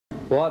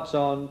What's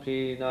on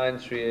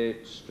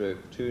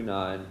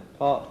P938/29,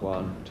 Part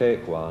 1,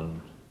 Take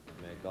 1.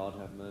 May God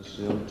have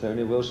mercy on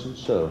Tony Wilson's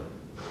soul.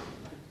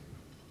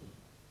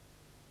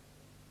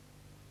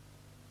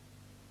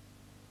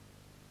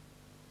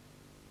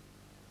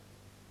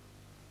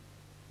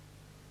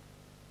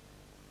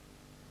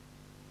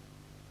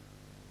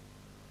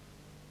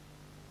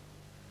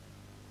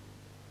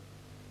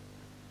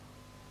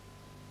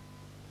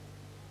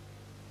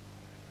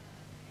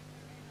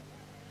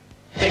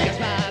 Because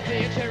my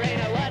picture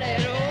ain't what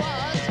it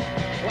was.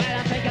 Well,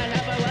 I think I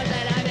know what was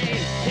that I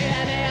mean. You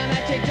had me on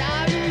that tick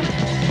time.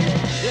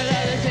 You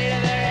know the scene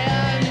of the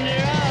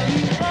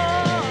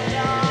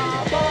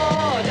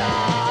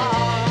Boredom.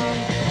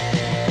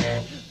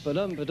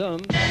 Ba-dum, ba-dum.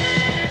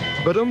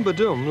 Ba-dum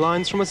Ba-dum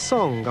lines from a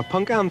song, a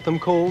punk anthem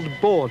called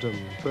Boredom,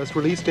 first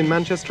released in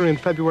Manchester in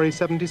February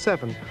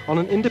 '77 on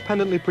an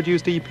independently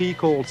produced EP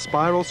called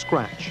Spiral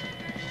Scratch.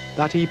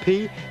 That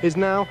EP is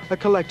now a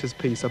collector's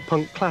piece, a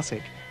punk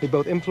classic. It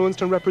both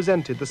influenced and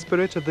represented the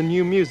spirit of the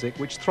new music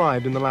which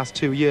thrived in the last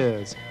 2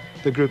 years.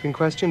 The group in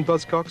question,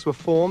 BUZZCOCKS, were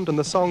formed and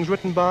the songs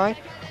written by,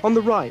 on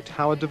the right,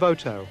 Howard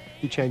Devoto.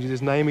 He changes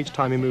his name each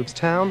time he moves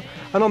town,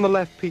 and on the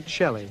left, Pete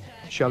Shelley.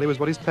 Shelley was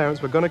what his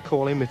parents were going to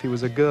call him if he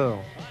was a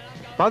girl.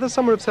 By the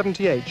summer of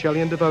 '78, Shelley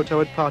and Devoto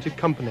had parted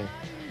company.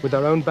 With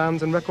their own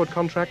bands and record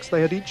contracts,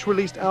 they had each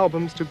released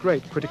albums to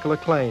great critical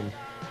acclaim.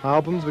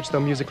 Albums which,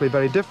 though musically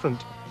very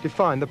different,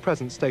 define the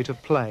present state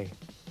of play.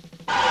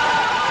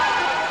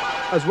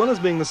 As well as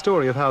being the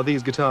story of how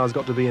these guitars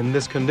got to be in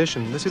this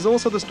condition, this is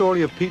also the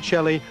story of Pete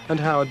Shelley and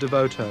Howard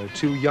Devoto,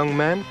 two young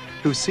men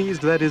who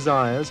seized their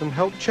desires and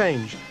helped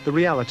change the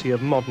reality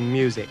of modern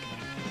music.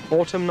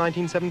 Autumn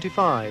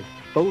 1975,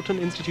 Bolton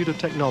Institute of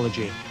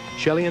Technology.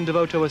 Shelley and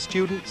Devoto are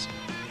students,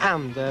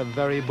 and they're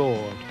very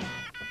bored.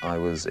 I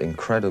was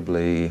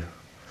incredibly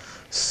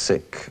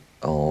sick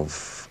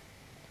of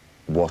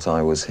what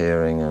I was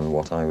hearing and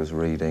what I was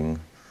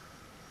reading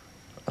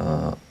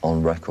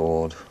on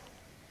record,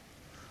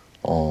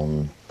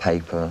 on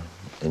paper,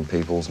 in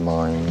people's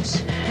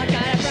minds.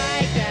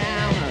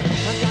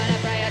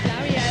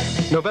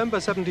 November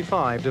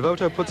 '75,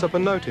 Devoto puts up a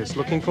notice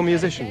looking for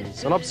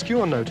musicians, an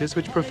obscure notice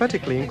which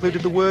prophetically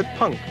included the word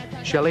punk.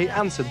 Shelley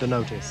answered the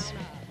notice.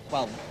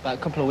 Well, about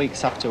a couple of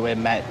weeks after we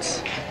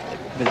met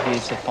with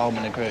views to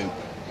forming a group,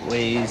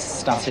 we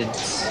started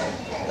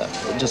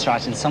just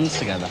writing songs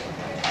together.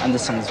 And the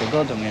songs were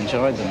good and we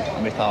enjoyed them.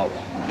 And we thought, we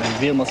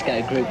really must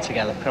get a group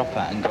together proper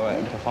and go out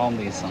and perform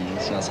these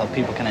songs, you know, so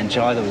people can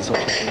enjoy them as much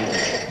as we do.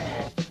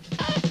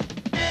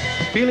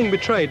 Feeling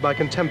betrayed by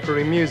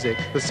contemporary music,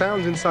 the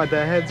sounds inside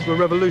their heads were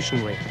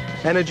revolutionary.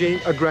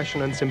 Energy,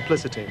 aggression and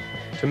simplicity.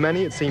 To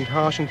many it seemed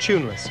harsh and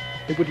tuneless.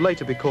 It would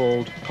later be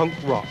called punk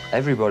rock.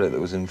 Everybody that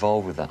was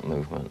involved with that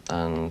movement,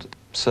 and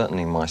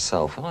certainly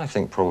myself, and I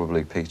think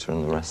probably Peter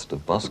and the rest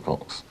of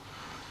BUZZCOCKS,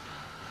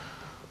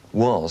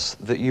 was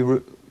that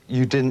you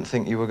didn't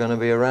think you were going to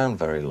be around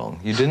very long.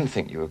 You didn't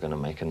think you were going to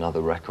make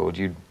another record.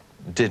 You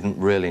didn't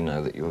really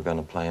know that you were going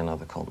to play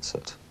another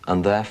concert.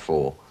 And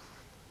therefore,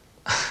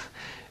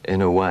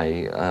 in a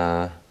way,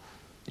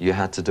 you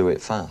had to do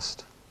it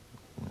fast.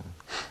 You know?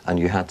 And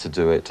you had to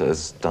do it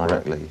as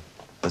directly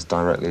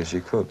as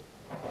you could.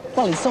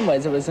 Well, in some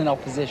ways it was in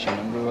opposition,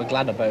 and we were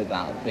glad about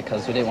that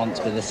because we didn't want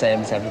to be the same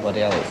as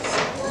everybody else.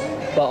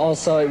 But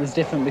also it was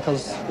different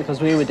because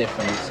we were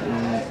different.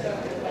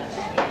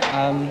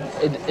 And,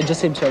 it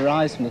just seemed to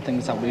arise from the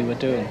things that we were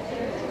doing.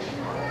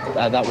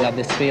 That we had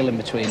this feeling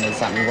between us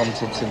that we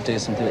wanted to do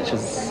something which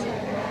was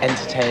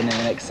entertaining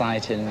and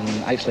exciting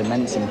and actually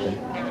meant something.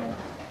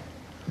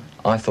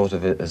 I thought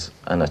of it as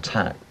an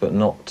attack, but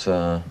not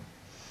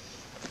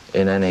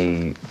in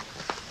any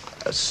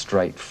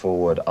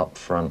straightforward,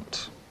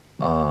 upfront,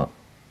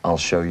 I'll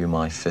show you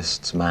my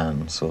fists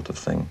man sort of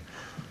thing.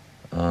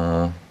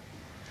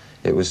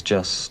 It was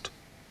just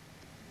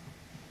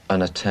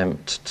an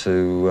attempt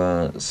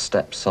to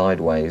step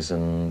sideways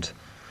and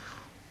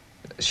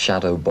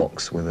shadow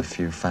box with a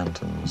few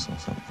phantoms or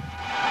something.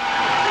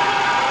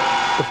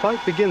 The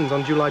fight begins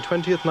on July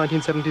 20th,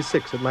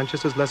 1976 at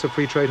Manchester's Lesser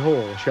Free Trade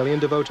Hall. Shelley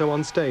and Devoto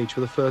on stage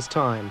for the first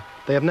time.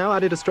 They have now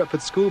added a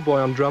Stretford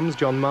schoolboy on drums,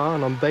 John Marr,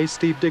 and on bass,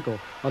 Steve Diggle,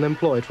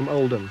 unemployed from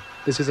Oldham.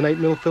 This is an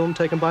 8mm film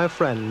taken by a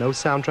friend. No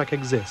soundtrack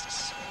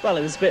exists. Well,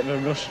 it was a bit of a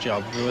rush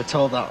job. We were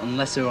told that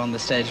unless we were on the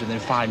stage within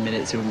 5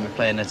 minutes, we wouldn't be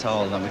playing at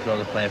all, then we could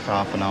only play for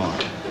half an hour.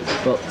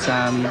 But,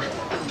 I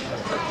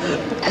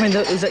mean,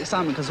 there was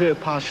excitement because we were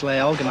partially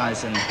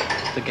organising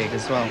the gig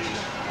as well.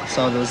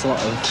 So there was a lot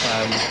of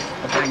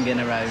hanging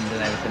around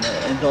and everything.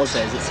 In those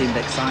days, it seemed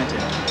exciting.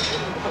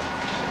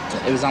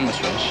 It was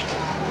amateurish.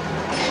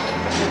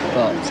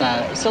 But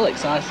it was still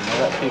exciting. A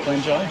lot of people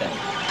enjoyed it.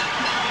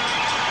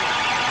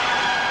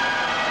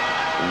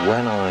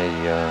 When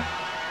I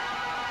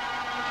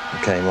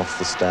came off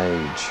the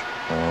stage,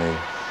 I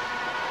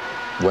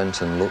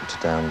went and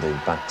looked down the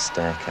back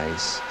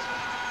staircase,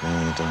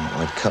 and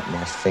I'd cut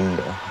my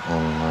finger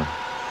on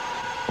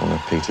one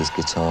of Peter's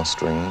guitar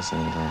strings,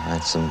 and I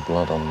had some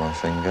blood on my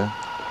finger,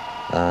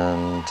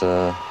 and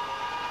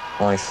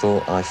I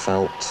thought I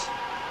felt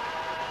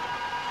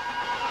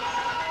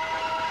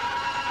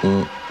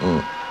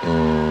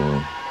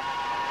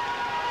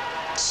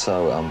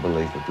So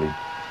unbelievably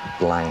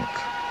blank.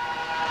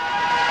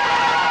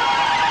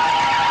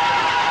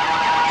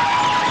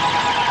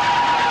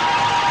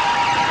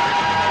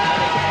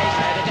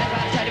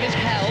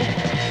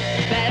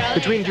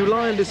 Between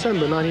July and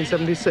December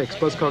 1976,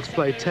 Buzzcocks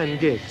played 10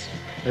 gigs.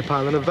 They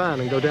pile in a van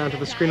and go down to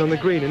the Screen on the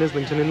Green in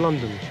Islington in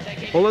London.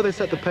 Although they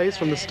set the pace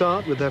from the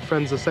start with their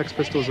friends the Sex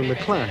Pistols and the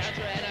Clash,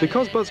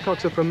 because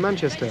Buzzcocks are from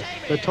Manchester,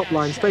 their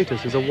top-line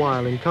status is a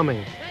while in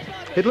coming.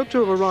 It looked to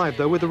have arrived,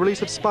 though, with the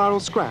release of Spiral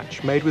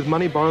Scratch, made with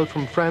money borrowed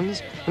from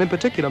friends, and in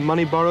particular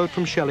money borrowed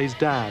from Shelley's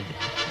dad.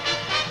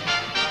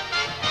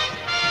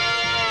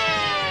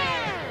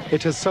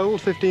 It has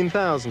sold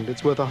 15,000.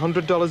 It's worth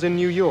 $100 in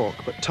New York,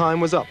 but time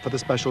was up for the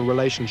special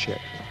relationship.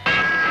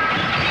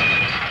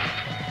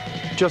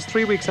 Just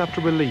 3 weeks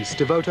after release,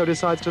 Devoto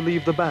decides to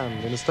leave the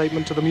band. In a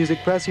statement to the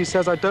music press, he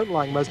says, "I don't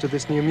like most of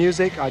this new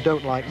music. I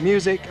don't like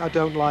music. I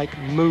don't like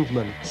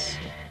movements."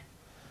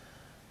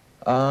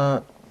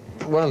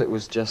 Well, it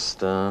was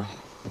just another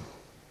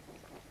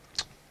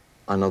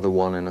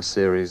one in a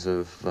series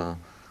of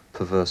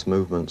perverse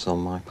movements on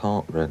my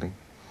part, really.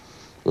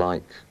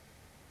 Like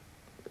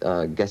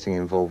getting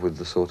involved with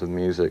the sort of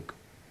music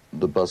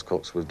the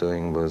Buzzcocks were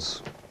doing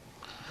was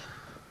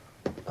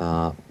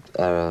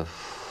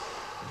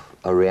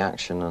a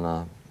reaction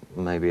and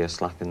maybe a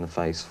slap in the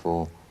face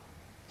for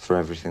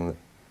everything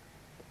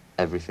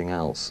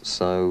else.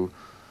 So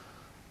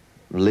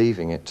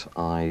leaving it,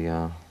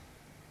 I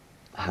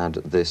had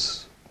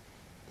this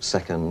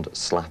second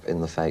slap in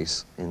the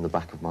face in the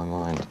back of my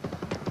mind.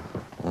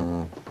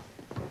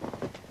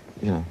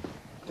 You know.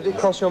 Did it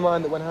cross your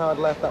mind that when Howard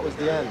left, that was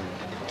the end?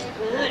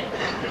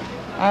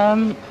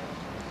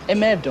 It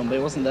may have done, but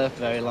it wasn't there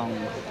for very long.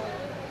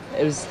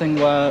 It was a thing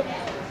where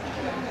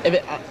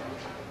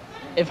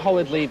if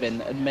Howard leaving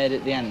had made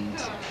it the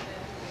end,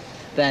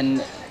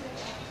 then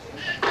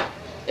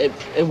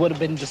it would have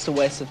been just a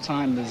waste of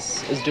time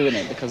as doing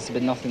it, because there'd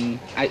been nothing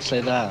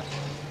actually there.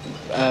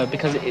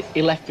 Because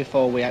he left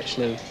before we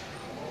actually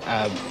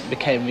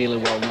became really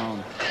well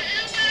known.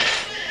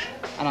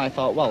 And I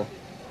thought, well,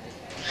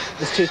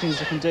 there's two things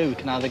we can do. We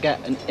can either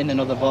get in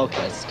another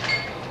vocalist,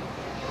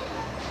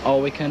 or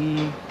we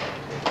can,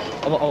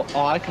 or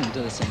I can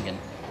do the singing.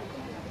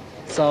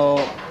 So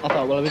I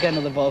thought, well, if we get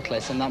another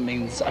vocalist, and that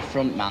means a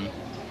front man,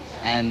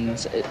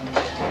 and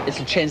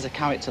it'll change the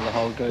character of the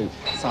whole group.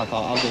 So I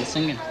thought, I'll do the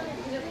singing.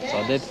 So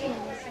I did.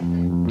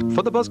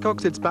 For the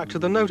Buzzcocks, it's back to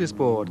the notice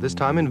board, this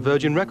time in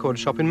Virgin Records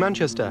shop in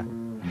Manchester.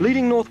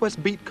 Leading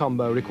Northwest beat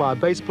combo require a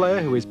bass player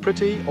who is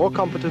pretty or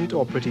competent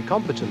or pretty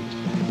competent.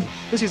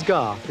 This is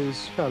Garth,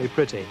 who's fairly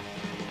pretty.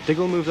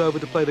 Diggle moves over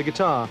to play the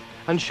guitar,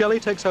 and Shelley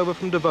takes over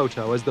from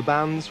Devoto as the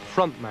band's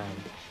frontman.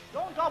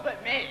 Don't up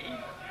at me.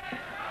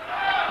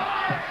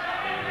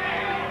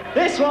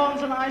 This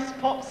one's a nice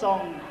pop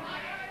song.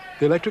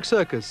 The Electric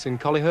Circus in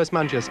Collyhurst,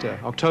 Manchester,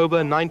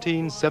 October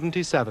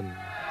 1977.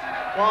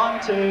 1,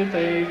 2,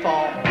 3,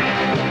 4.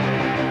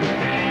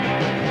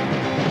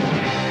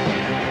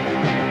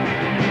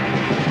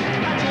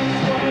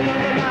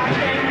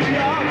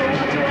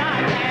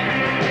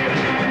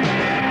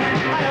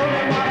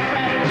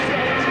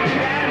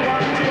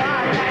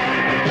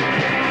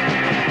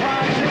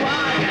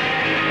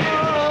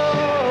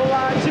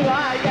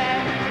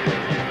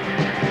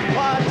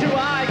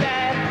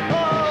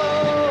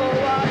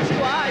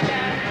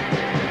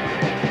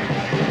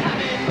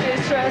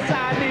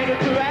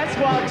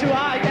 What do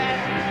I get?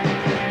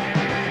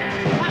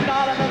 I'm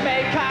not on the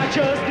make, I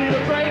just need a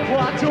break.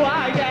 What do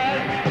I get?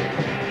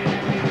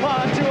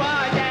 What do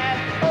I get?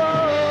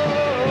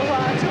 Oh,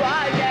 what do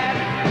I get?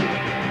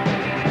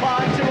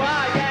 What do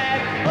I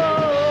get?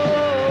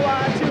 Oh,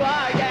 what do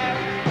I get?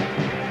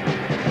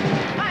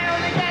 I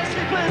only get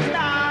sleepless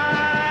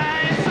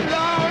nights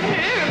alone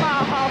here in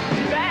my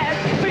half-empty bed.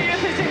 But you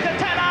think the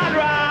 10 I'd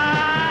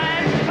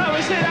ride. I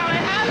wish that I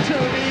only had to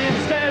be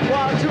instead.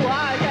 What do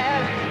I get?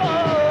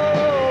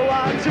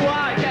 What do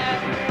I get?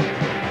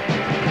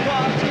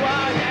 What do I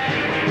get?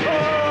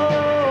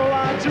 Oh,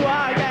 what do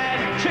I get?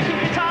 Tricky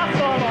guitar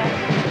solo.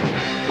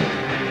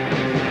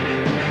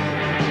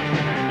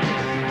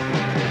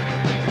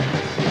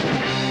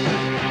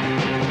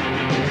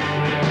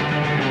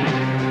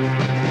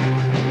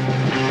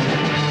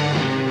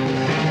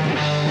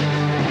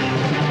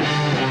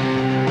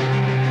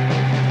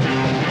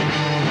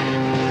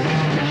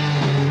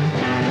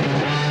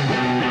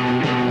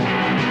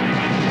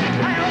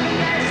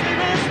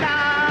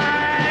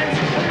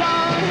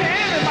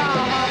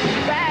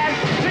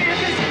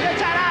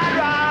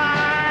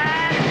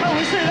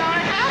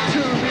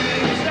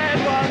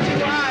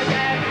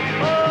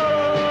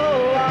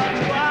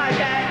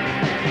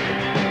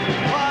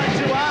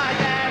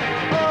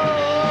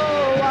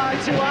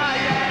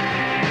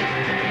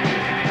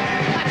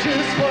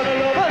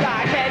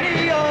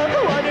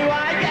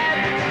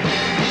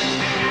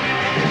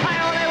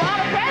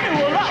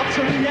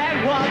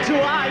 What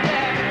do I get?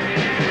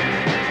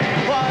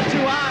 What do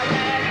I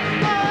get?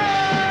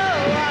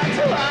 Oh, what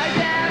do I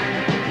get?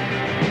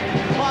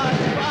 What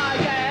do I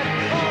get?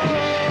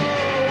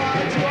 Oh,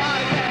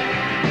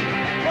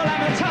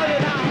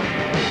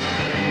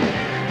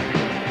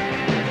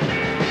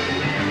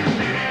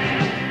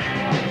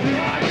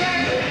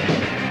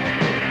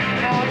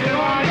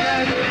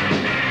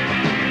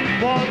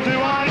 What do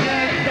I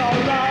get? So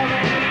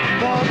lonely.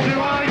 What do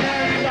I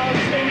get? So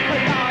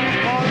sleeping nights.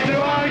 What do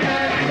I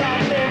get?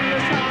 Nothing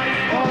this night.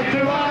 What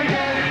do I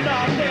get?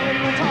 Nothing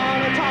at all,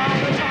 at all,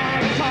 at all, at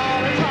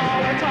all, at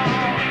all, at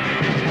all.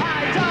 I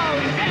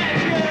don't get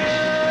you.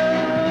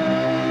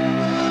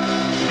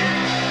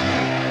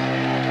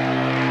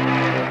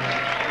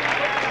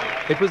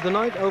 It was the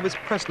night Elvis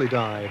Presley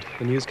died.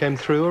 The news came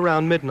through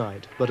around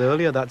midnight, but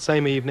earlier that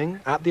same evening,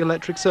 at the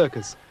Electric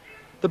Circus,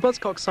 the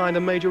BUZZCOCKS signed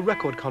a major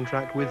record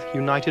contract with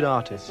United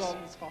Artists.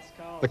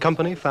 The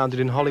company, founded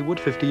in Hollywood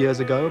 50 years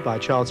ago by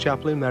Charles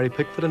Chaplin, Mary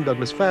Pickford and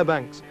Douglas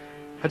Fairbanks,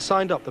 had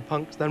signed up the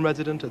punks then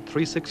resident at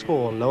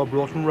 364 Lower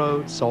Broughton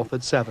Road,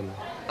 Salford 7.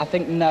 I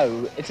think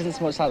no, it isn't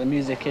so much like the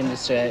music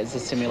industry is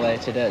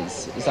assimilated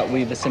us, it's that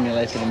we've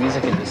assimilated the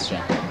music industry.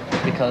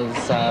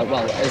 Because,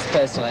 well, as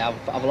personally, I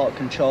have a lot of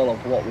control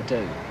of what we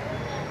do.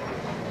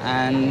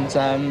 And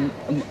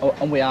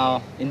we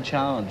are in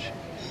charge,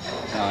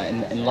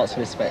 in lots of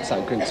respects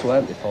that groups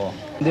weren't before.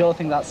 The only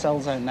thing that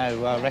sells out now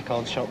are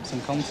record shops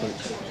and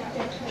concerts.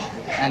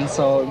 And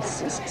so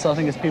I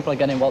think as people are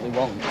getting what they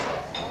want,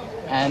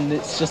 and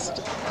it's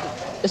just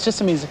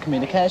a means of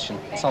communication.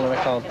 That's all a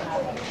record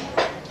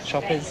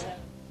shop is.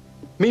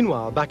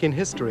 Meanwhile, back in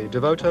history,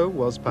 Devoto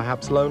was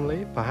perhaps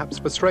lonely, perhaps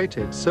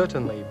frustrated,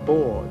 certainly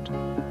bored.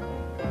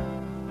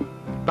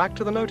 Back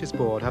to the notice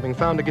board. Having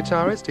found a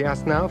guitarist, he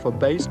asked now for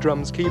bass,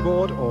 drums,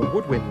 keyboard, or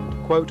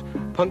woodwind. Quote,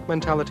 punk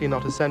mentality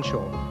not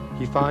essential.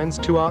 He finds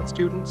 2 art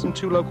students and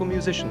 2 local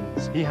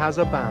musicians. He has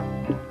a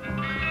band.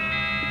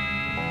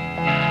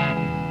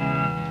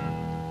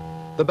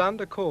 The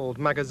band are called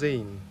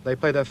Magazine. They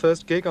play their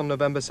first gig on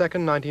November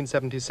 2nd,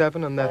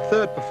 1977, and their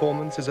third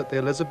performance is at the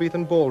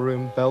Elizabethan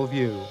Ballroom,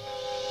 Bellevue.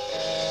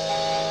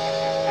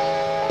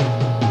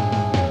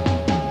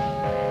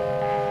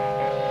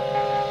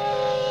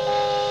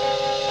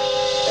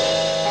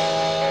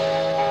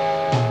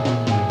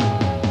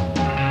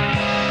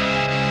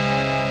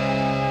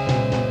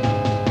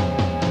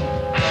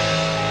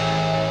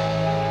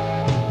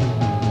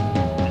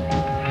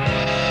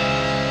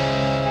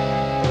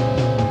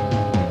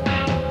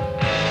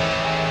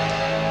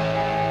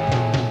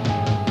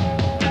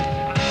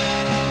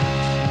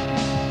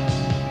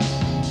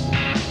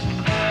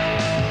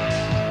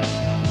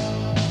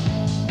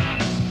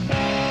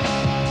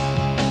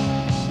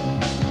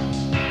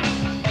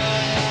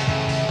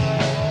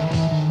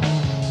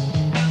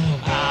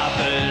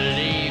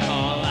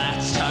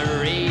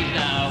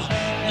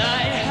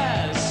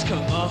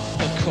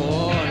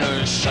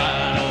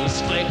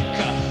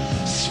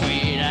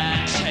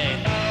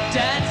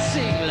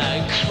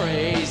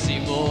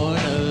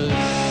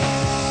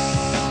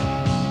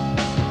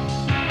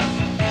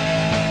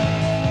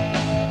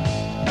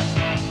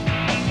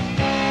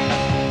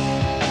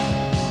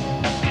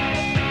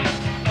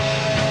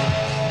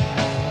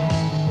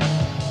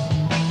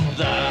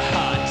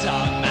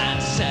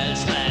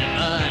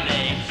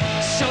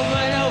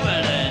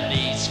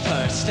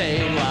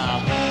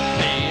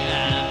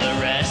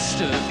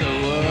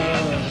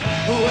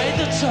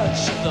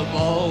 Touch of the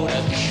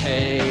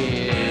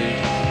motorcade.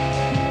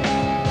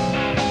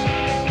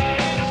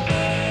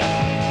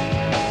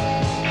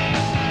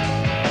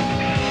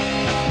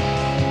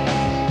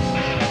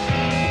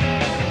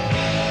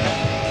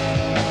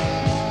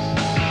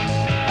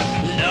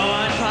 No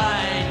one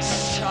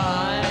finds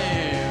time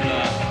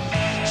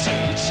to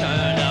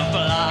turn a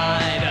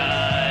blind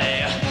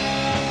eye.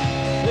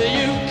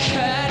 You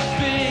can't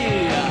be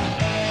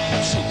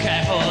too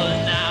careful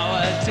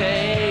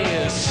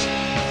nowadays.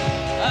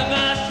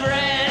 My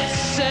friend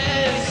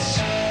says,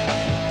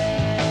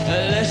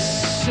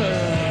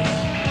 listen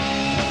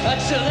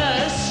to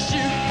the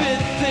stupid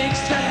things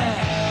that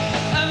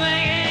are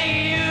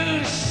making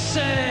you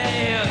say.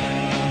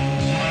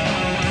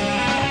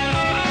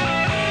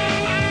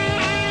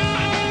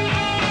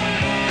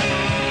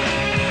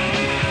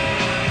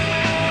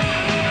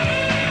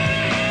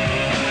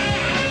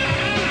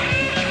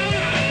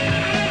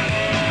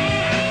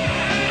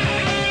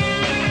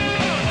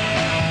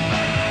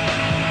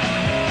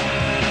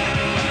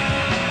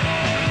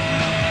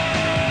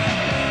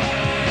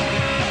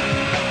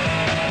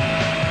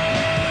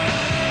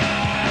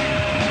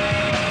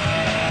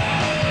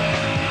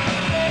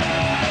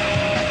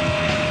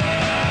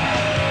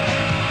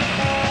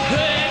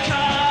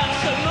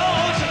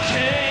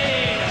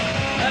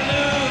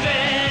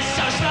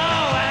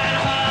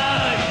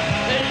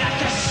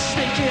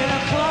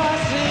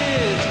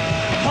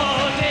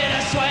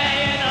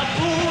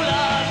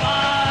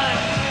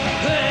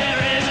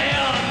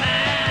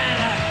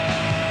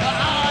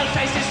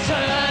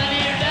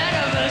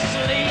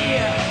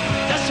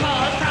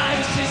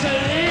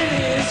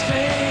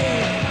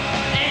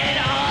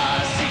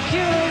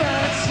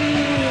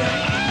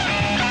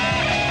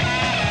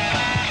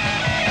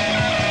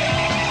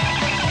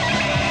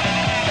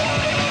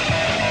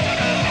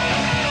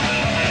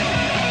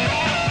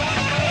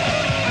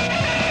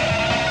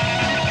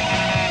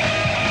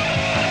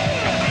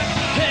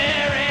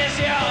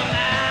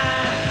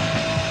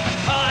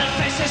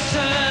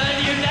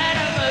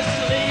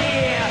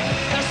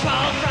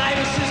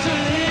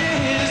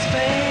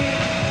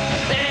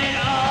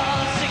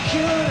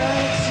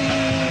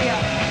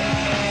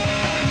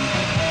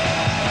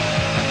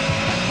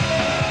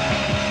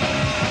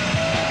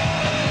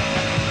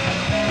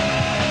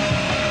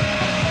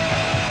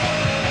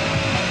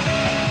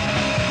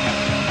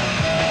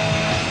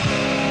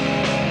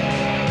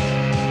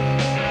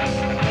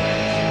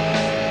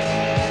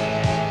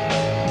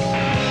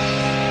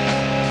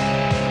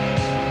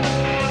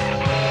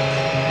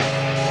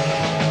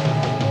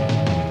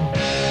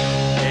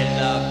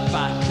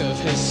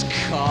 his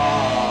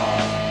car.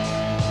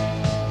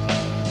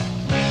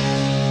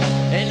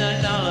 In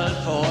a null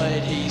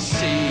void he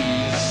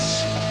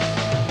sees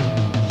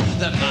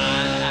the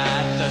man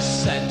at the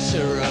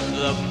center of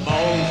the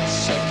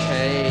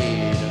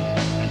motorcade.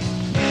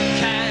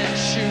 Can't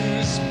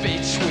choose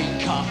between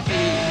coffee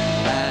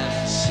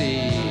and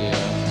tea.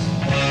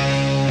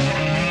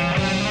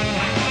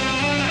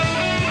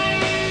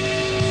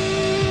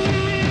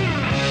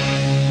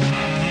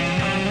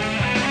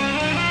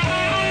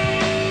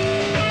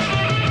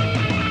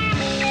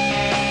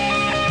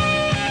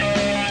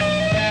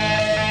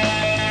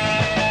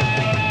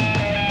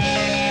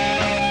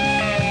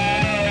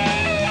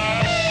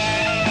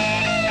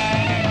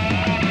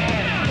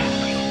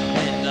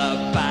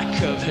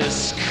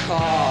 His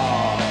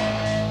car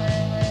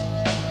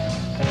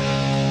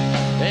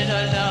in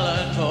a null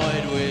and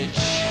void, which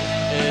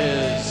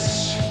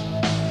is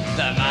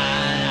the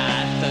man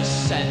at the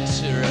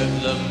center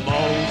of the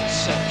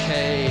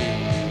motorcade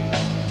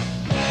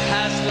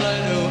has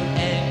learned to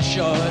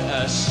enjoy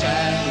a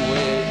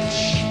sandwich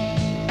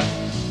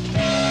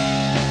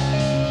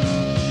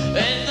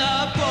in the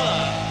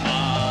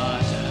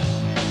boulevard.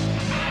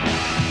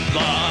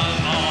 The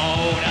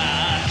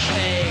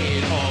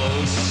motorcade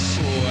hosts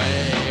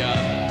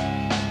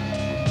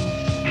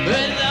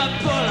in the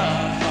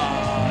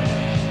boulevard,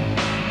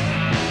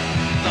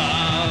 the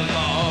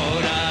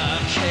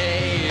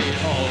motorcade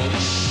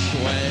holds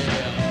sway.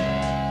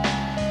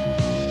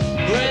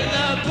 In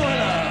the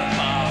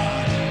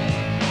boulevard,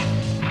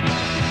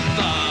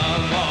 the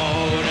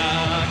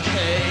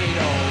motorcade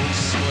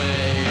holds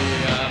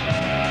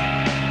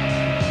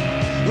sway.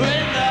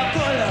 In the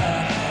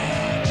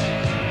boulevard,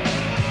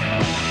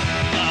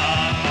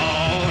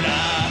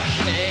 the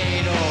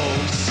motorcade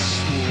holds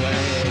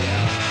sway.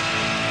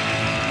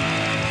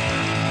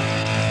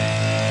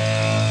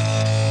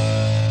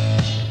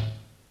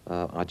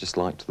 I just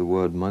liked the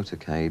word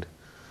motorcade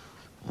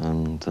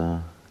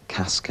and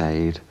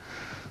cascade,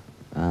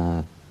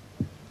 the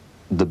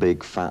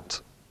big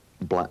fat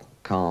black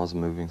cars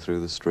moving through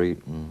the street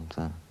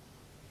and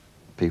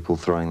people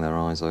throwing their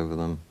eyes over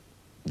them,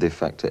 the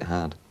effect it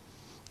had.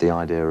 The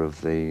idea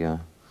of the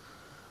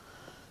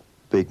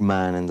big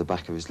man in the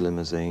back of his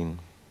limousine,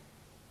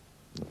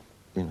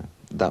 you know,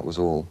 that was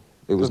all.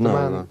 It was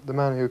no... the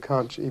man who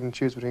can't even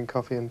choose between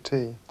coffee and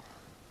tea.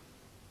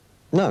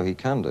 No, he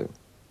can do.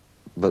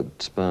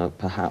 But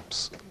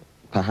perhaps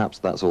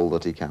that's all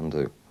that he can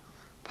do.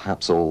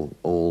 Perhaps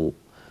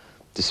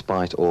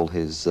despite all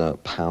his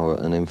power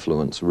and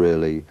influence,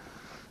 really,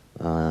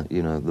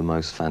 you know, the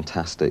most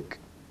fantastic,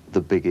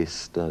 the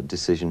biggest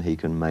decision he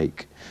can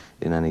make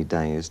in any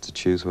day is to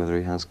choose whether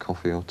he has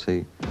coffee or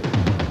tea.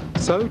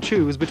 So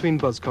choose between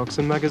BUZZCOCKS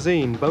and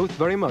Magazine, both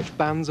very much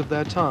bands of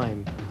their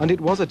time, and it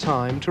was a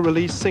time to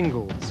release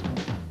singles.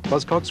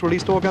 BUZZCOCKS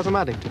released Orgasm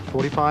Addict at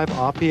 45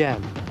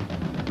 RPM.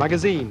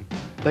 Magazine,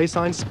 they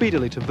signed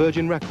speedily to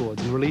Virgin Records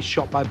and released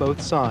Shot by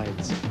Both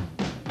Sides.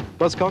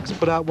 BUZZCOCKS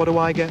put out What Do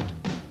I Get?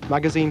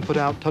 Magazine put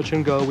out Touch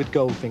and Go with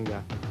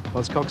Goldfinger.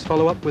 BUZZCOCKS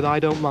follow up with I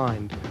Don't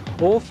Mind.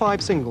 All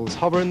 5 singles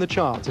hover in the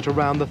charts at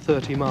around the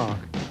 30 mark.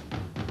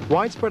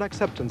 Widespread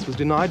acceptance was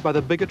denied by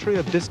the bigotry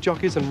of disc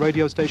jockeys and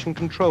radio station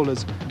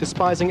controllers,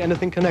 despising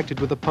anything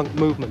connected with the punk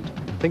movement.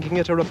 Thinking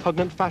it a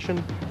repugnant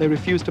fashion, they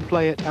refused to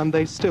play it, and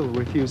they still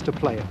refuse to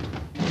play it.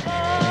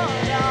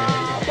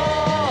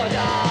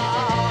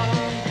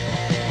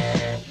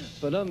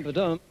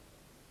 Ba-dum.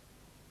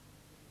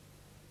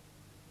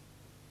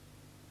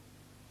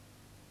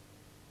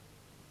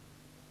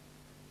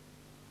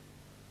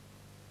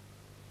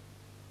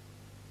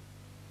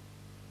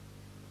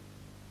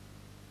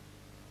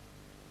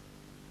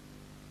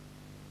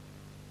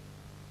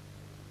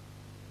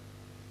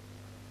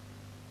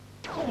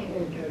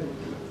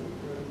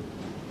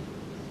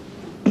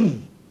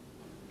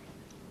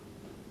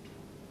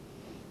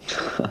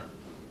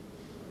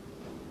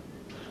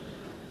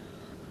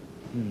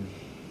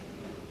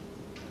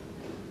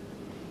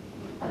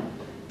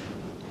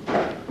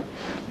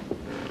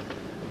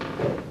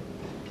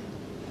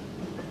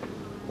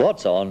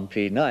 What's on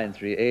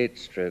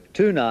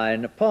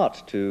P938/29,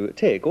 Part 2,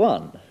 Take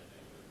 1?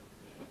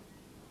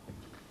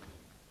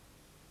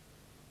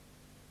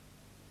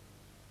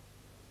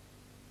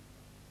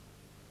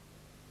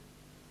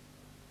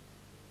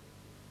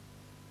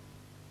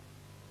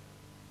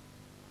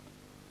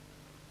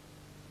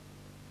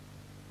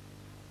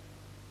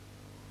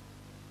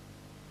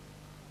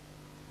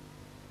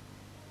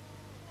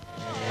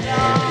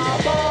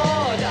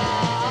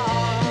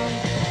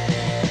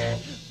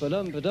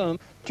 Ba-dum.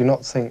 Do you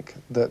not think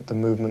that the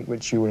movement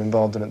which you were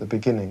involved in at the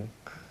beginning,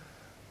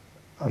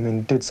 I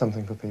mean, did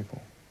something for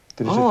people?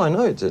 Did it I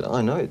know it did.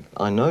 I know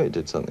it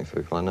did something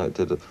for people. I know it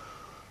did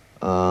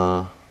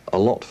a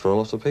lot for a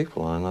lot of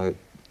people. I know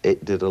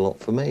it did a lot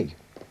for me.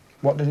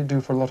 What did it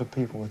do for a lot of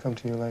people? We'll come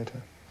to you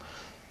later.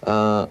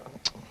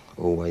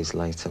 Always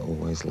later,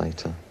 always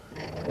later.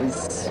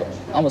 It's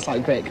almost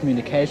like a great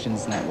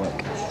communications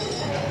network.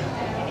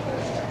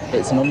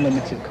 It's an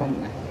unlimited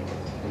company.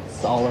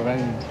 It's all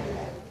around.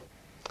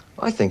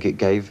 I think it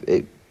gave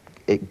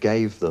it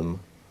gave them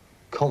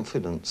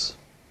confidence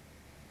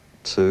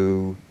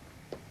to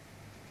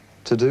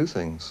do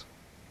things,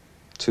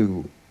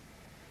 to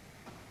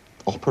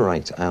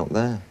operate out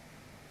there.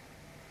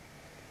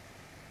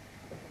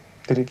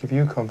 Did it give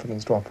you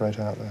confidence to operate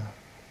out there?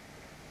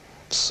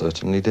 It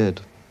certainly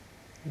did.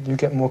 You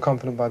get more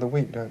confident by the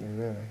week, don't you,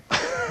 really?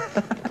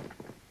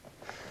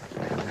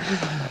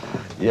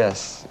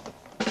 Yes.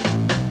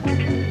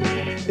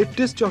 If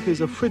disc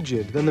jockeys are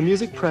frigid, then the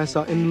music press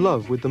are in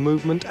love with the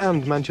movement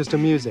and Manchester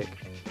music.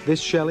 This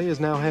Shelley is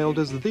now hailed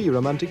as the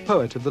romantic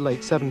poet of the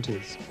late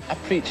 70s. I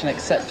preach an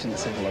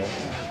acceptance of love.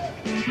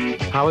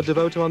 Howard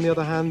Devoto, on the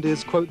other hand,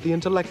 is, quote, the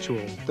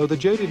intellectual, though the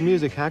jaded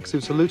music hacks who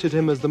saluted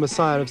him as the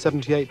messiah of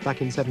 '78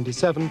 back in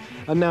 '77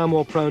 are now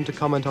more prone to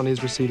comment on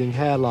his receding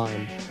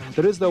hairline.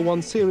 There is, though,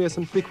 one serious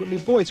and frequently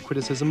voiced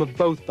criticism of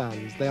both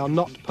bands. They are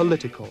not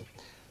political.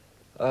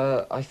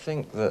 I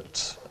think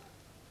that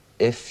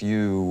if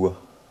you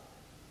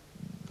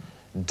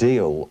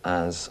deal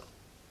as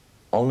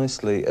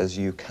honestly as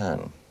you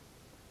can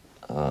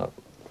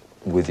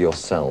with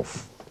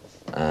yourself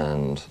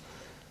and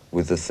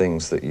with the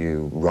things that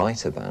you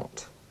write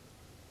about,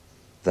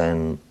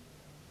 then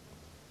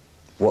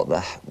what the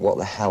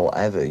hell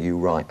ever you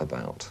write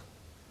about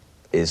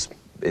is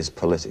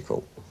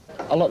political.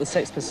 A lot of the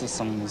Sex Pistols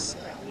songs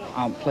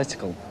aren't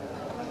political.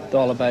 They're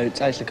all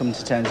about actually coming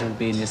to terms with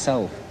being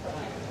yourself.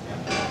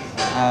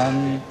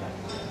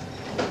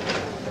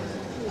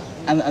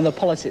 And the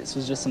politics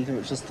was just something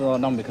which was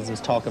thrown on because there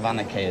was talk of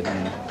anarchy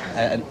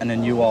and a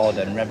new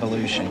order and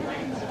revolution.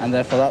 And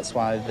therefore that's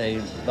why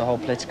the whole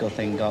political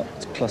thing got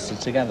clustered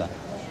together.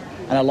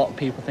 And a lot of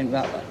people think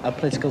that a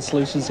political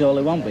solution is the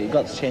only one, but you've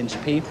got to change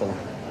people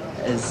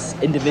as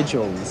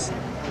individuals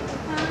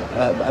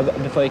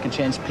before you can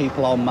change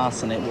people en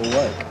masse and it will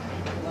work.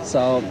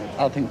 So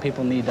I think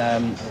people need a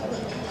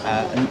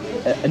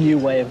new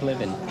way of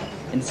living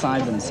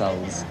inside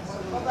themselves.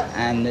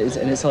 And it's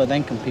only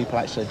then can people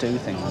actually do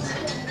things.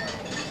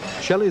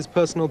 Shelley's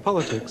personal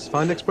politics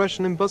find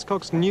expression in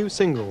BUZZCOCKS' new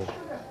single,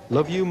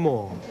 Love You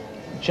More.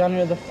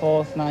 January the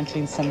 4th,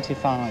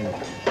 1975.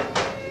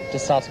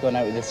 Just started going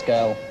out with this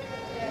girl,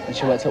 and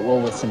she worked at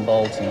Woolworths in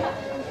Bolton.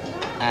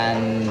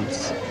 And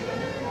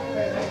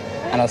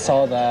I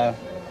saw her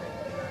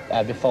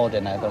there before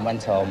dinner, then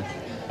went home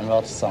and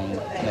wrote a song,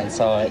 and then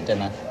saw her at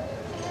dinner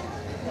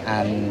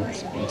and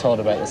told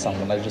her about the song,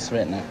 and I'd just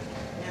written it.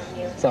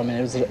 So, I mean,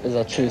 it was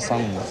a true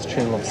song, it was a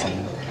true love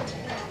song.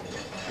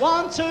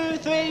 1, 2,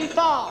 3,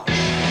 4.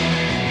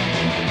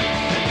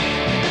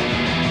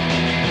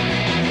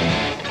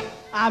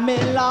 I'm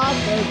in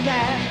love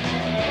again.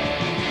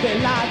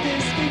 Been like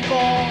this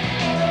before.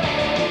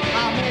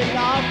 I'm in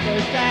love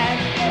again.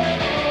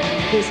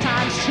 This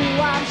time's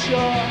true, I'm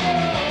sure.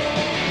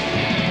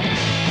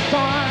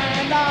 Gonna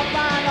end up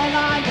on a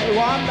 9-day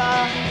wonder.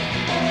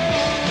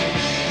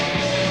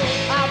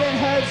 I've been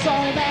hurt so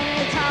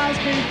many times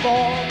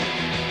before.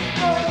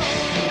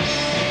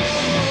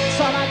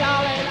 So my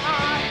darling, I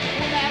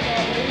will never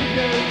leave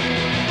you.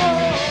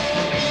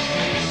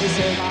 It's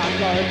in my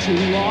blood to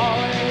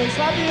always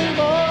love you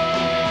more,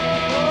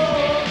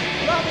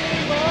 love you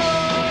more.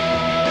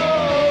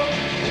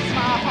 It's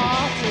my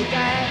heart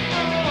again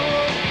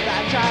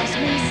that drives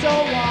me so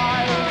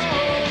wild.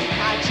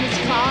 I just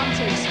can't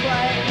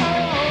explain,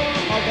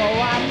 although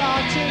I'm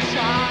not too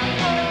shy.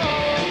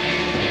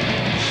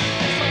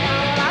 So why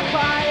would I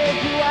cry if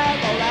you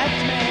ever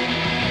left me?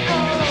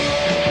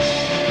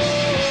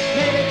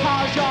 Maybe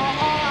 'cause you're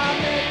all I'm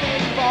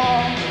living for.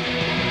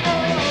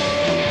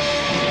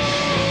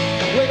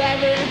 With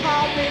every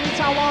heartbeat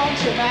I want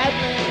you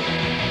madly.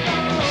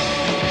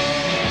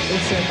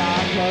 It's in my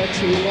blood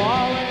to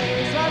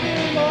always love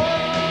you more,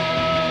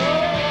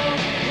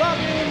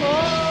 love you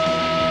more.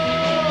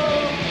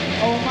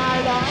 Oh my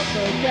love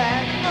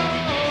again,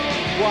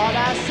 what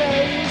I say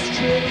is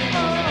true.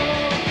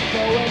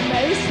 Though it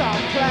may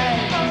sound plain,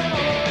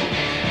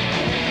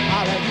 I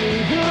love you.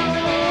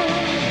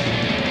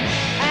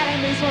 And it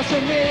means much to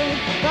me,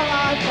 the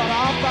life on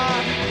offer.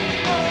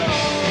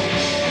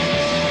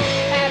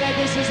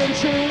 This isn't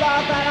true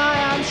love, and I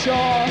am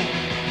sure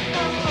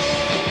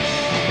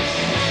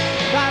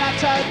that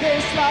after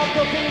this love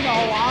there'll be no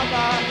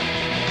other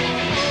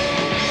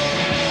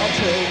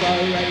until the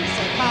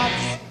razor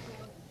cuts.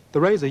 The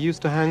razor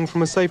used to hang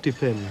from a safety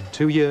pin.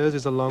 2 years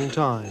is a long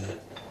time.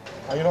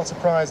 Are you not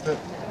surprised that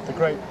the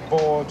great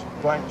bored,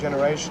 blank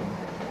generation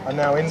are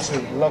now into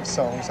love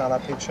songs a la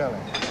Pete Shelley?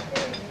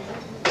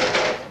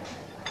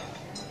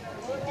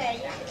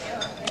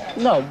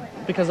 No,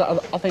 because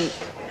I think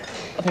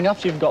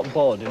after you've got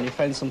bored and you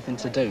found something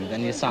to do,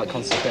 then you start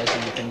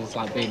concentrating on things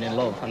like being in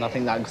love, and I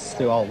think that goes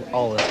through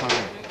all the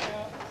time.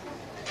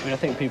 I mean, I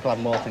think people have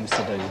more things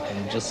to do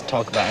than just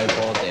talk about how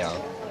bored they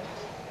are.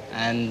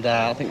 And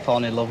I think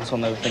falling in love is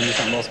one of the things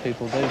that most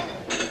people do.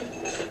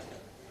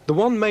 The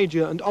one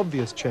major and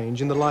obvious change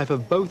in the life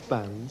of both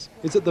bands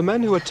is that the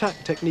men who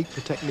attack technique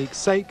for technique's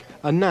sake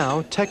are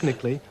now,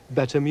 technically,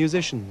 better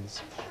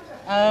musicians.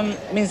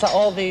 It means that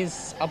all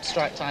these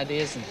abstract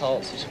ideas and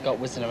thoughts which I've got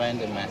whizzing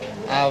around in me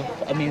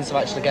have a means of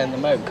actually getting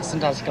them out, because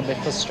sometimes I can be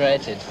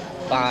frustrated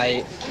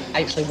by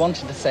actually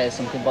wanting to say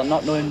something but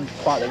not knowing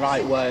quite the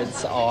right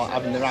words or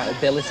having the right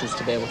abilities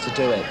to be able to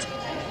do it.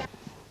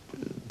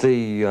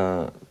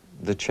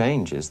 The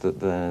change is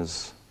that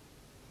there's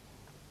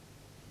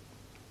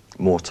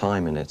more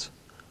time in it,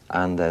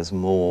 and there's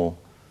more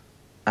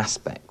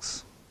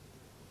aspects.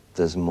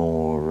 There's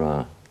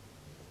more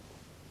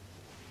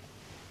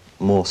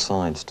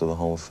sides to the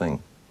whole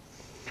thing.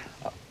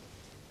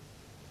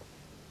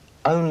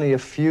 Only a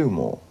few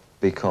more,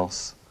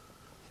 because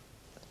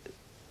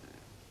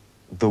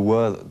there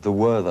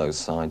were those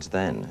sides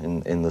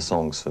then in the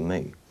songs for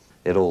me.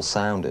 It all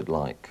sounded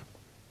like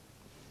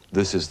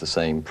this is the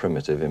same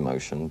primitive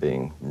emotion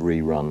being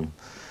rerun,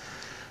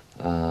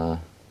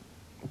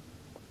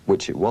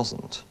 which it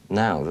wasn't.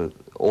 Now,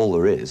 all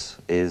there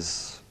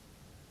is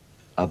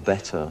a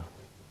better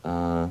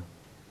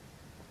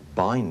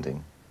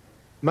binding.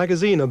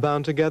 Magazine are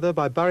bound together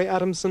by Barry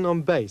Adamson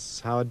on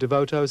bass, Howard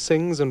Devoto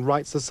sings and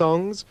writes the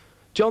songs,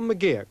 John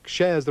McGeoch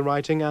shares the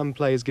writing and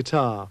plays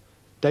guitar,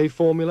 Dave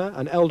Formula,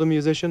 an elder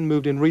musician,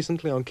 moved in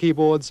recently on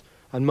keyboards,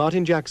 and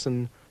Martin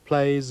Jackson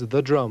plays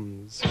the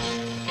drums.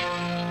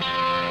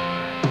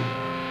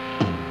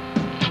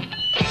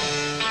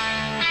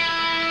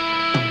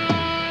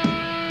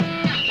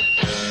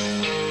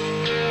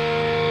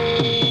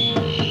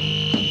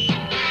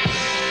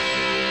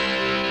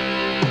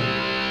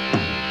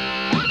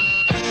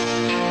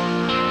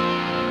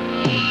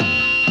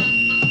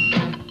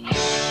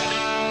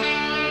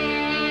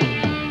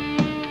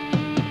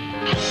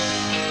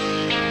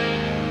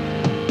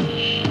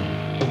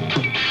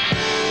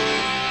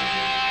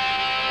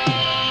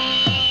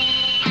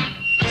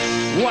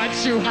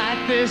 Once you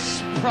had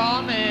this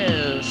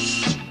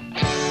promise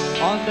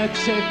on the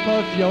tip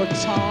of your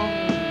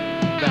tongue,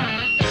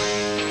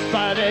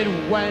 but it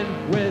went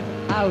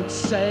without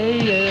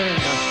saying,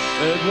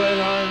 it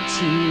went on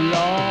too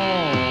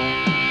long.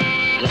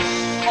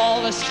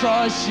 All the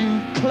straws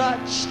you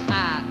clutched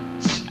at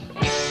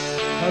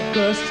have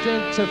burst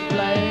into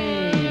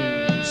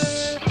flames,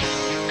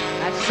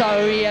 and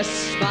so you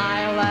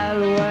smile that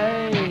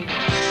way,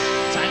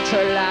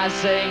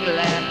 tantalizingly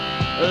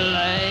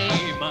lame.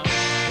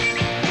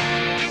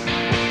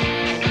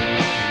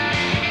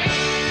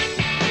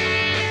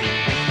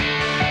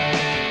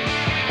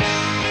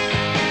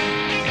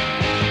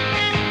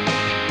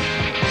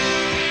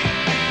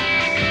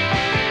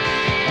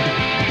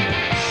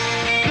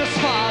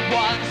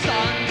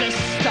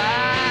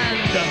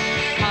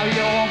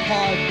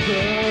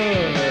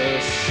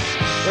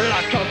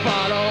 Like a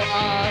bottle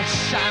of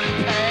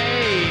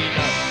champagne,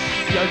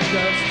 you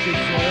just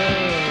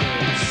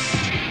deserves.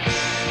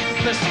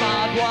 The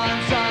smart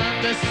ones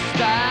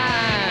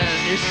understand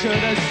you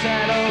should have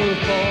settled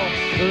for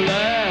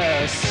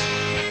less.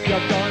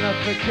 You're gonna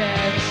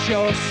forget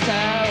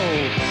yourself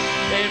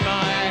in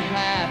my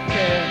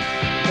happiness.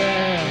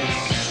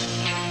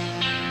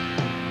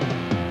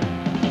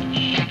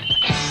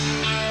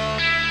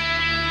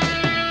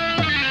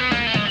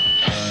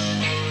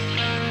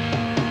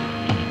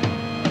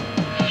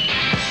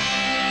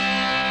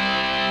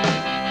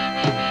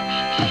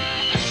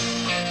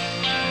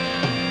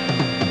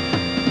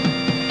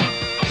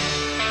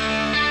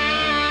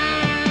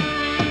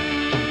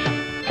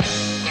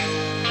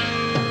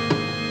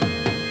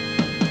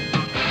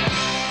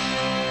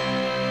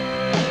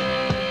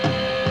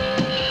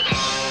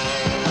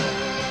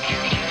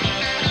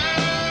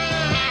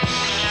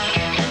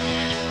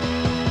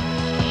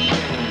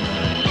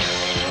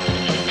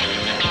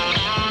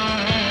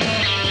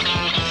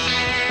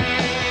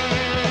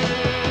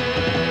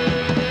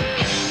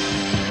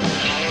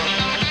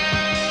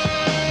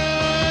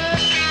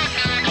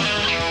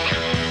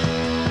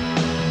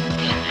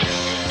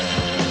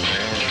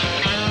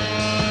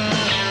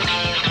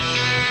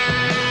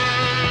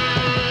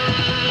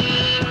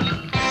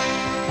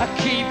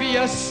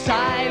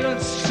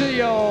 Silence to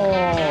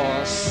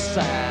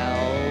yourself.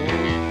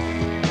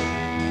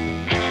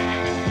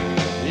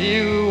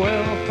 You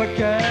will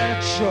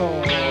forget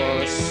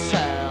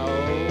yourself.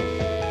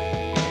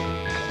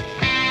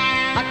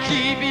 I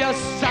keep your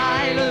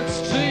silence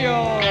to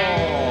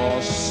yourself.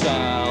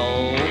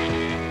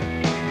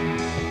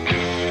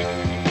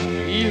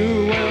 You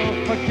will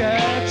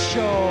forget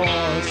yourself.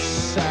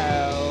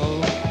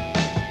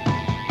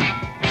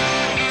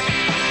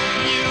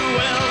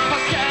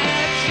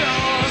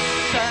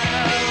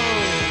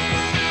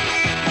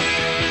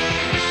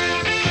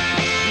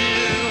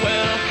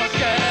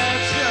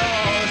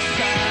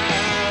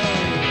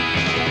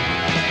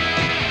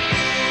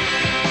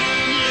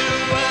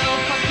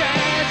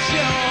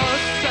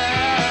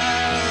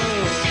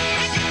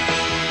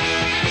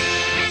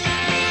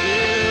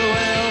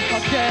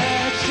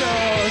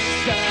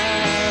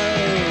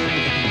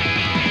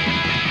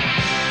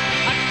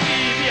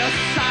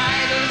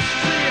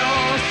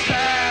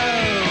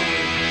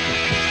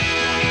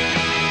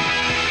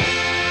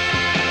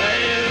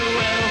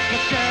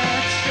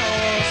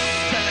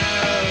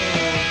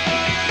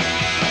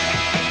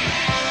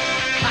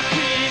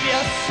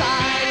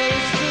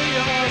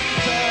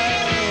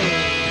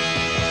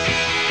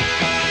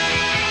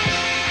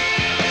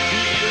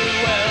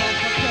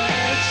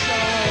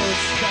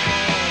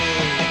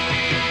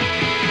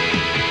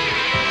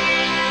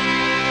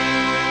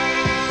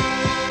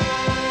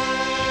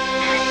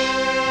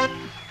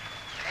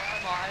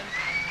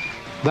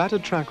 That a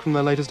track from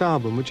their latest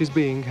album, which is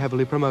being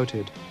heavily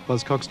promoted.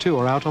 BUZZCOCKS 2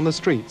 are out on the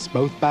streets,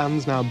 both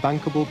bands now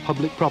bankable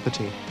public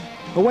property.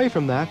 Away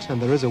from that,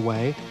 and there is a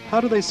way, how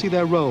do they see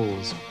their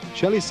roles?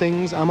 Shelley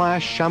sings, "Am I a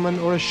shaman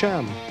or a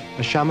sham?"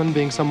 A shaman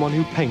being someone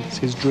who paints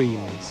his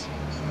dreams.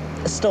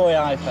 A story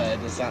I've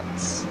heard is that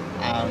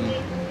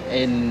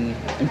in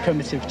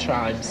primitive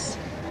tribes,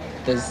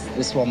 there's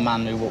this one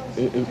man who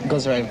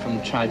goes around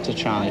from tribe to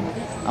tribe,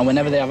 and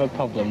whenever they have a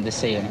problem, they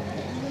see him.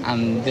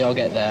 And they all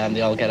get there and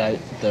they all get out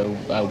the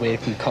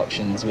weird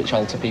concoctions which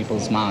alter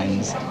people's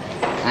minds.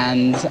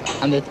 And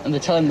they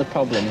tell him the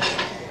problem,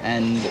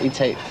 and he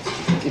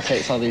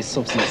takes all these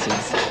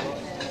substances,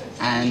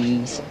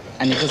 and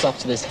he goes off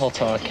to this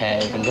hut or a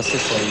cave and goes to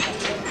sleep.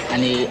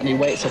 And he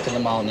wakes up in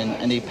the morning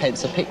and he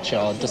paints a picture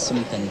or does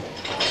something.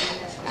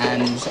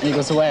 And he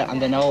goes away,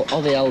 and then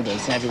all the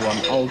elders and everyone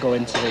all go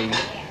into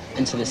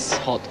this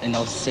hut in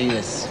order to see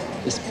this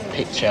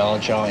picture or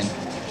drawing.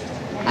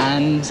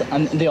 And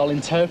they all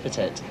interpret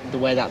it the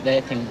way that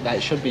they think that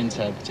it should be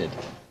interpreted.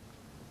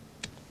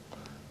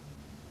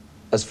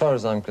 As far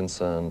as I'm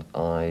concerned,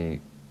 I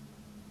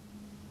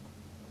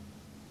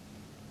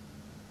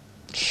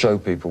show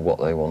people what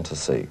they want to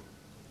see.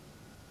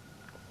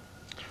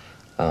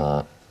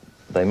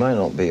 They may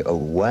not be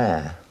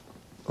aware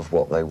of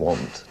what they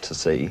want to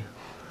see,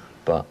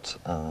 but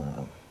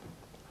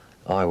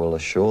I will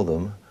assure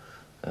them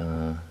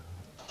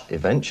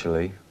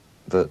eventually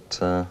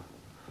that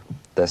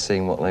they're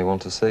seeing what they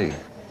want to see.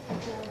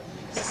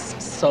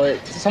 So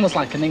it's almost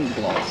like an ink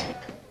blot.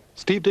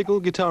 Steve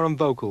Diggle, guitar and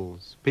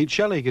vocals. Pete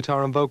Shelley,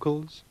 guitar and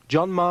vocals.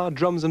 John Marr,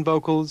 drums and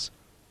vocals.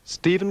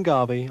 Stephen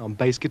Garvey on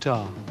bass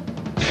guitar.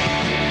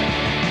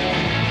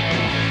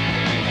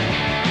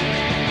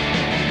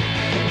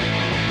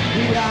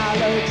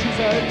 Reality's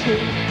a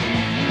truth,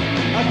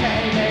 a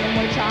game in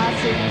which I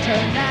seem to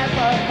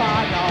never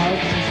find out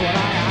just what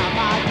I am.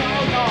 I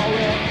don't know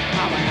it.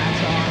 I'm a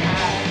natural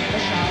hat, a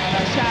shot and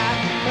a shack,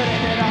 but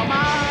if it don't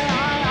mind,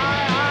 I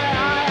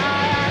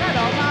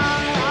don't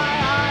mind.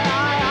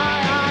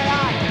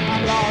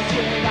 I'm lost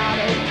without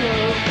a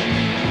clue.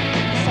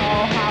 So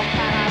how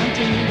can I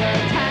do the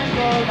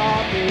tangle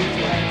of these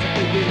ways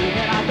of being?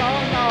 And I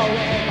don't know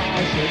if I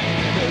should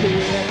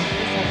believe it.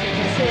 It's something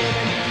considered,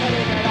 but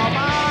if it don't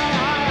mind.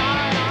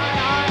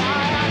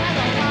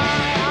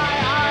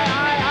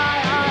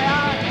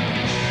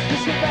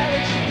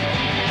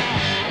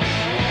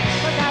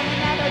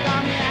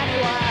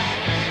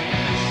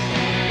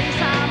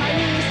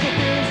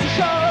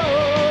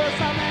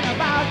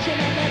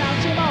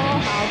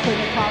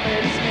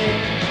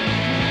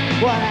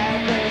 Well,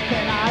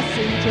 everything I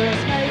see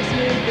just makes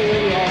me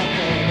feel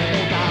awful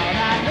and down.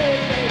 And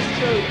if it's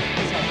true,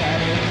 it's not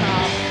very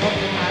tough. But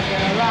we can't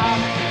get around.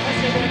 Let's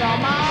see it on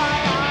my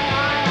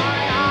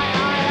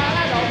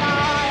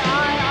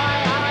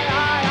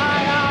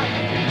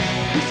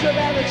You should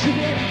bet that you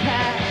didn't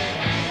care.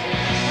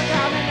 But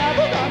now they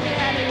never got me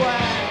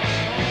anywhere.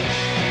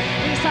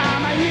 Each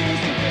time I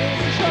used to feel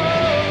so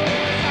sure.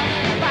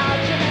 Something about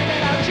you made me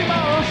love you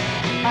more.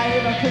 I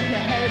even could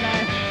you hate me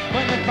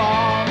when you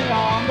call me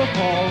on the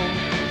phone.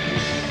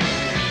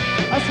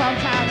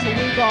 Sometimes we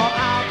go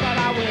out, but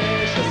I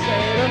wish I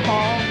stayed at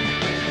home.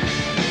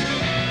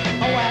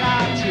 When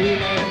I'm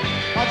dreaming,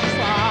 or just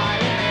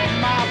lying in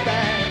my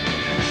bed,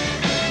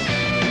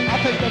 I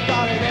think the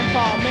thought it in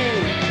for me.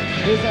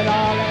 Is it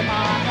all in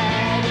my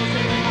head? Is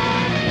it in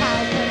my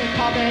house when it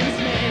convinces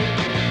me?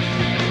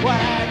 When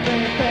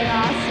everything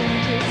I see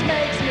just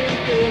makes me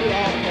feel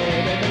awful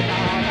in the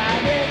down.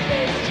 And if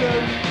it's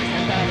true, it's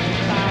not very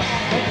tough.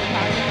 If you're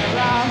hanging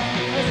around,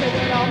 is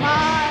it all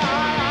mine?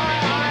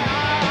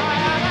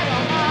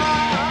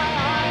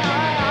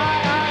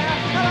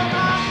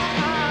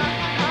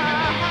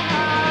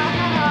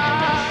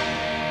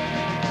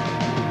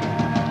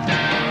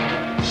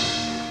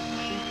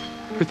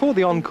 Before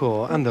the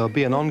encore, and there'll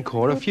be an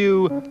encore, a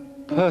few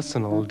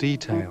personal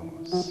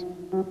details.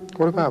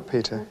 What about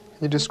Peter?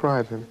 Can you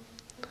describe him?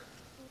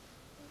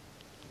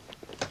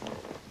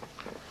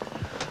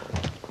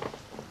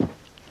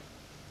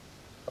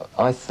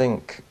 I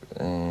think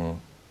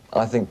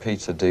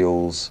Peter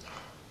deals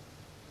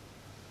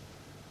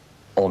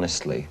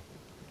honestly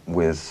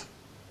with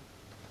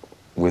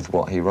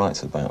what he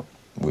writes about,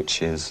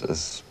 which is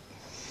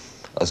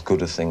as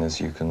good a thing as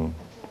you can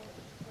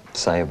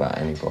say about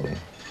anybody.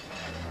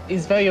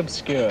 He's very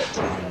obscure at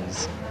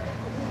times.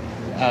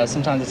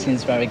 Sometimes it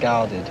seems very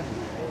guarded.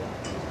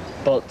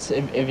 But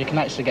if you can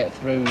actually get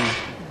through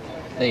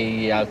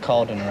the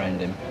cordon around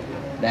him,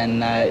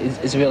 then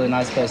he's a really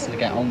nice person to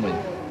get on with.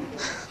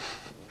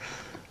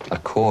 A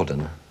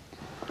cordon?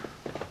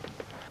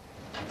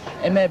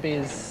 It may be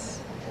his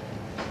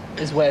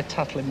way of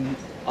tackling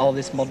all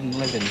this modern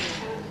living.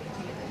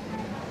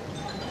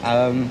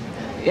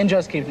 He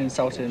enjoys keeping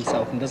himself to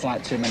himself and doesn't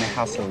like too many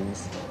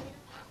hassles.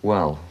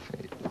 Well,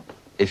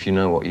 if you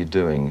know what you're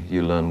doing,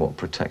 you learn what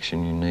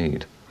protection you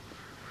need.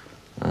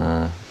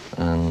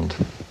 And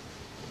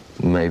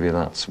maybe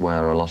that's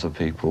where a lot of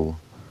people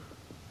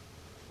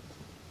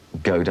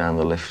go down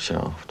the lift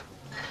shaft.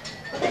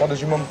 What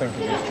does your mum think of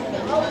you?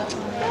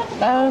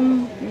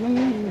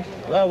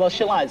 Well,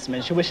 she likes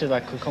me. She wishes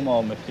I could come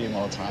home a few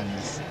more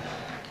times.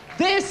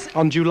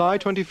 On July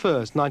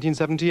 21st,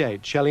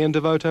 1978, Shelley and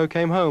Devoto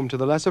came home to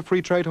the Lesser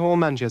Free Trade Hall,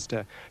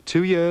 Manchester,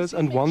 2 years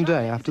and 1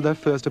 day after their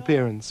first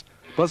appearance.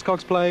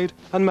 BUZZCOCKS played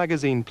and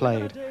Magazine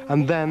played,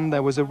 and then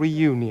there was a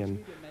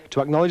reunion. To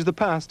acknowledge the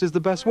past is the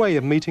best way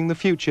of meeting the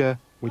future,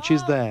 which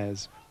is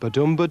theirs.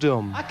 Ba-dum,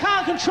 ba-dum. I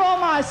can't control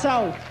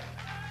myself.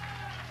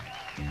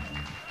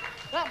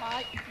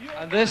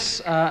 And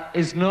this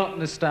is not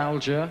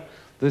nostalgia.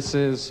 This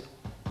is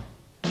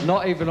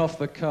not even off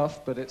the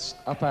cuff, but it's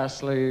up our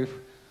sleeve.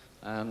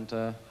 And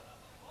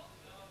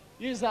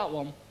Use that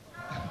one.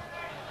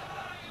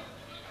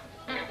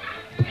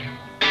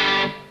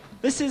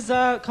 This is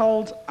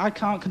called I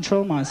Can't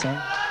Control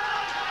Myself.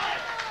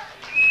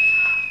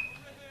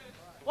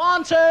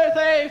 1, 2,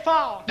 3,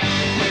 4.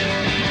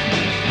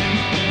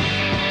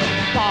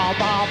 Ba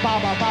ba ba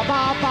ba ba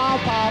ba ba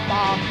ba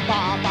ba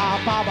ba ba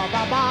ba ba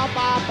ba ba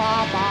ba ba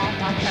ba.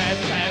 I can't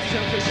stand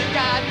still 'cause you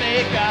got me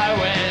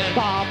going.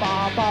 Ba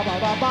ba ba ba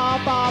ba ba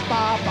ba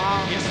ba ba.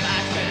 You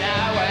start to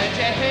know and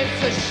your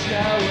hips are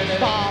showing.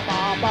 Ba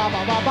ba ba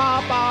ba ba ba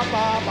ba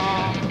ba ba.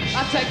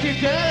 I take you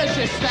good as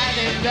you're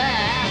standing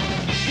there.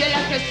 You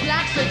look as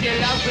slacks and you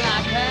love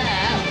black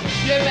hair.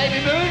 You make me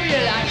move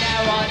you like no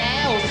one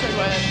else. And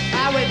when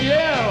I'm with you,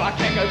 I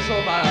can't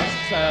control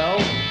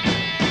myself.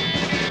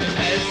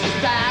 This is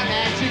down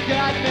and you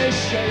got me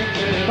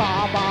shaking.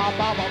 Ba ba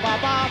ba ba ba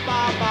ba ba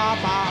ba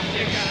ba.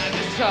 You got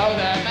me so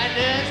them and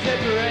it's a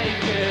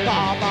breaking.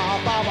 Ba ba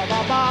ba ba ba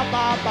ba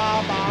ba ba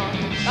ba.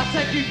 I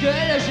take you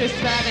good as you're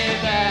standing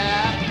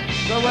there.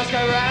 The what's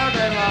go round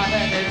and my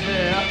head is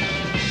here.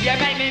 You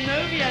make me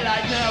move you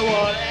like no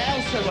one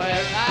else. And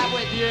when I'm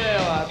with you,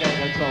 I can't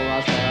control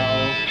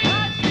myself.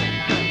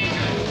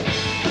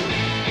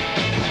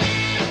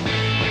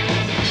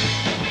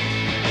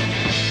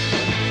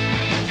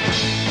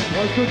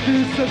 I could do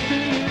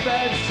something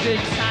that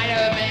sticks inside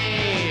of me.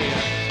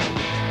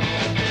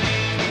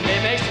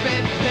 It makes me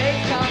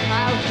think of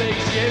how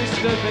things used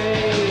to be.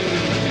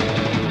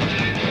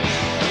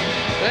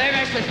 It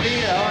makes me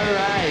feel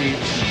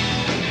alright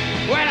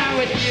when I'm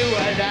with you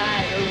and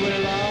I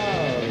will love.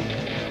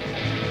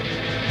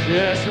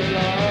 Yes, we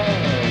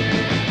love.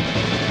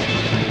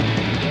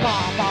 Ba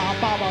ba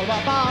ba ba ba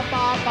ba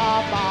ba ba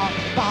ba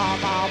ba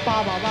ba ba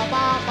ba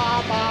ba ba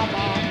ba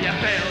ba. You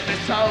fill me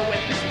soul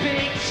with this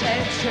big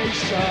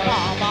sensation.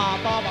 Ba ba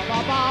ba ba ba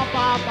ba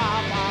ba ba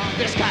ba.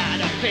 This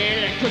kind of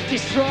feeling could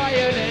destroy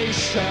a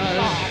nation.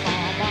 Ba ba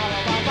ba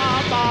ba ba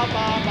ba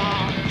ba ba.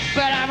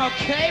 But I'm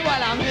okay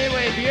while I'm here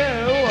with you.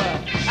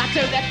 I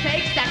do the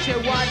things that you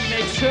want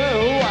me to.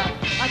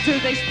 I do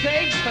these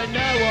things for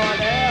no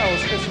one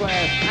else. 'Cause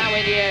when I'm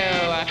with you,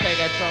 I can't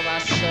control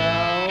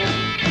myself.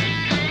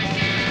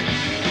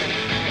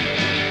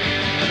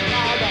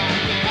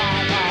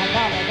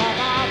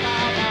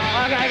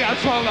 I can't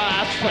control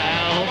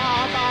myself.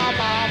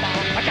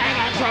 I can't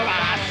control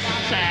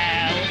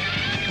myself.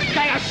 I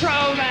can't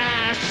control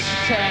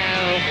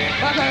myself.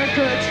 I can't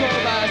control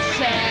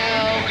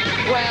myself.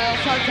 Well,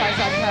 sometimes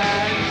I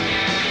can.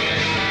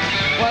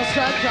 Well,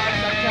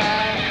 sometimes I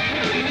can.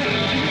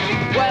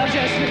 Well,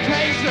 just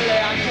occasionally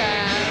I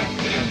can.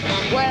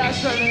 When I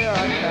stand here,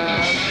 I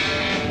can.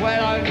 When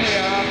I'm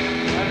here,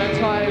 and the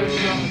time is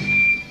gone.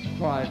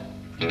 Right.